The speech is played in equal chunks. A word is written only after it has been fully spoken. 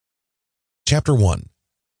Chapter 1.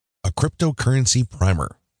 A Cryptocurrency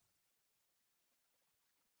Primer.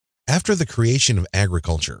 After the creation of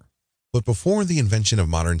agriculture, but before the invention of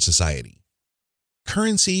modern society,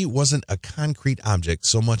 currency wasn't a concrete object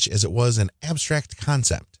so much as it was an abstract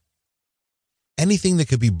concept. Anything that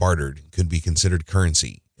could be bartered could be considered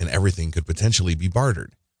currency, and everything could potentially be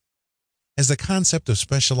bartered. As the concept of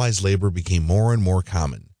specialized labor became more and more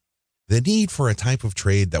common, the need for a type of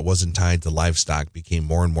trade that wasn't tied to livestock became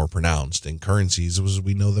more and more pronounced, and currencies as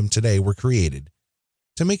we know them today were created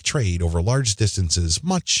to make trade over large distances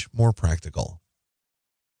much more practical.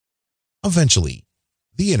 Eventually,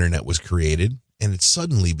 the internet was created, and it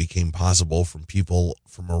suddenly became possible for people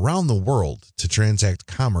from around the world to transact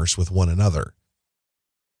commerce with one another.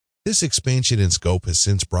 This expansion in scope has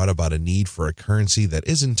since brought about a need for a currency that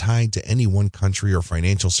isn't tied to any one country or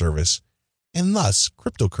financial service, and thus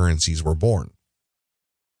cryptocurrencies were born.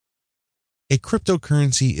 A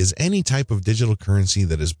cryptocurrency is any type of digital currency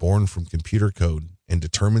that is born from computer code and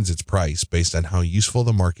determines its price based on how useful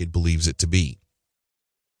the market believes it to be.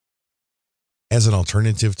 As an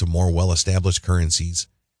alternative to more well-established currencies,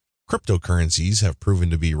 cryptocurrencies have proven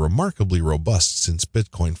to be remarkably robust since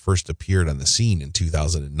Bitcoin first appeared on the scene in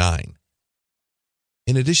 2009.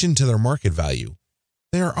 In addition to their market value,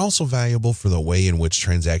 they are also valuable for the way in which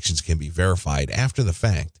transactions can be verified after the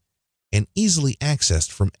fact and easily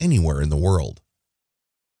accessed from anywhere in the world.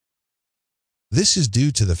 This is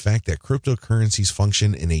due to the fact that cryptocurrencies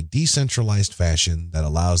function in a decentralized fashion that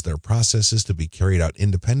allows their processes to be carried out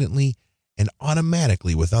independently and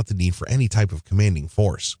automatically without the need for any type of commanding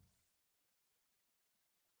force.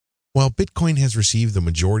 While Bitcoin has received the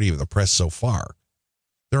majority of the press so far,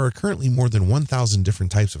 there are currently more than 1,000 different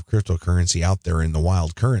types of cryptocurrency out there in the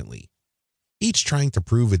wild currently, each trying to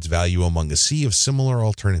prove its value among a sea of similar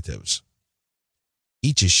alternatives.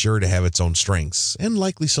 Each is sure to have its own strengths and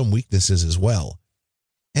likely some weaknesses as well,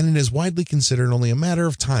 and it is widely considered only a matter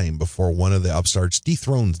of time before one of the upstarts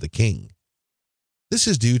dethrones the king. This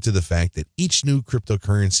is due to the fact that each new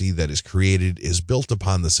cryptocurrency that is created is built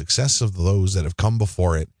upon the success of those that have come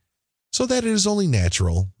before it, so that it is only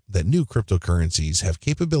natural that new cryptocurrencies have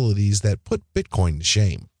capabilities that put Bitcoin to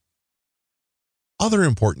shame. Other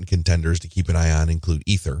important contenders to keep an eye on include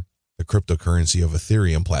Ether, the cryptocurrency of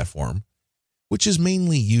Ethereum platform, which is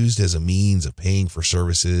mainly used as a means of paying for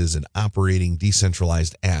services and operating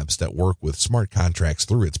decentralized apps that work with smart contracts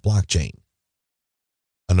through its blockchain.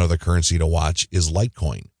 Another currency to watch is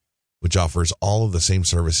Litecoin, which offers all of the same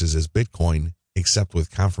services as Bitcoin, except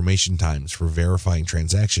with confirmation times for verifying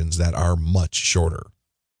transactions that are much shorter.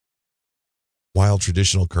 While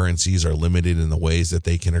traditional currencies are limited in the ways that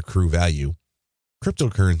they can accrue value,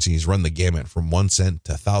 cryptocurrencies run the gamut from 1 cent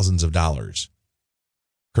to thousands of dollars.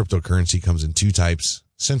 Cryptocurrency comes in two types,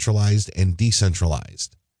 centralized and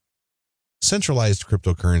decentralized. Centralized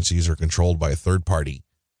cryptocurrencies are controlled by a third party,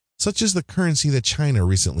 such as the currency that China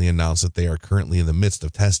recently announced that they are currently in the midst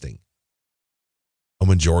of testing. A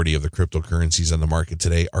majority of the cryptocurrencies on the market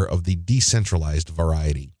today are of the decentralized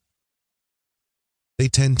variety. They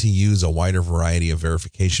tend to use a wider variety of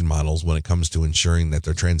verification models when it comes to ensuring that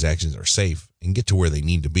their transactions are safe and get to where they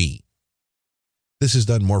need to be. This is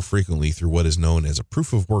done more frequently through what is known as a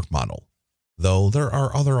proof-of-work model, though there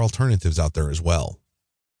are other alternatives out there as well.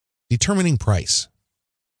 Determining price.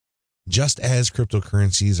 Just as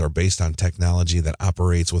cryptocurrencies are based on technology that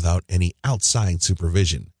operates without any outside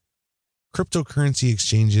supervision, cryptocurrency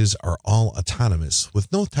exchanges are all autonomous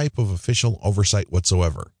with no type of official oversight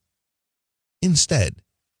whatsoever. Instead,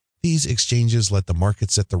 these exchanges let the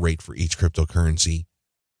market set the rate for each cryptocurrency,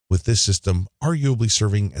 with this system arguably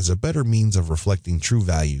serving as a better means of reflecting true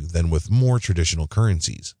value than with more traditional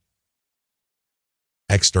currencies.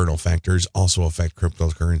 External factors also affect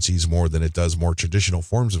cryptocurrencies more than it does more traditional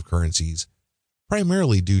forms of currencies,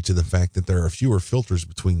 primarily due to the fact that there are fewer filters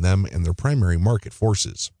between them and their primary market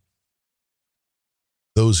forces.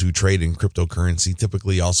 Those who trade in cryptocurrency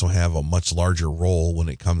typically also have a much larger role when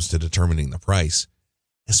it comes to determining the price,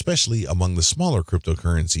 especially among the smaller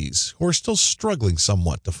cryptocurrencies who are still struggling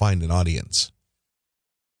somewhat to find an audience.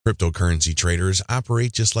 Cryptocurrency traders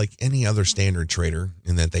operate just like any other standard trader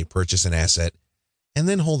in that they purchase an asset and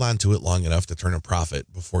then hold on to it long enough to turn a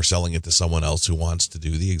profit before selling it to someone else who wants to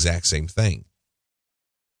do the exact same thing.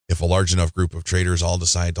 If a large enough group of traders all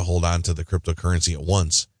decide to hold on to the cryptocurrency at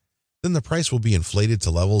once, then the price will be inflated to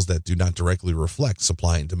levels that do not directly reflect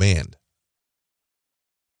supply and demand.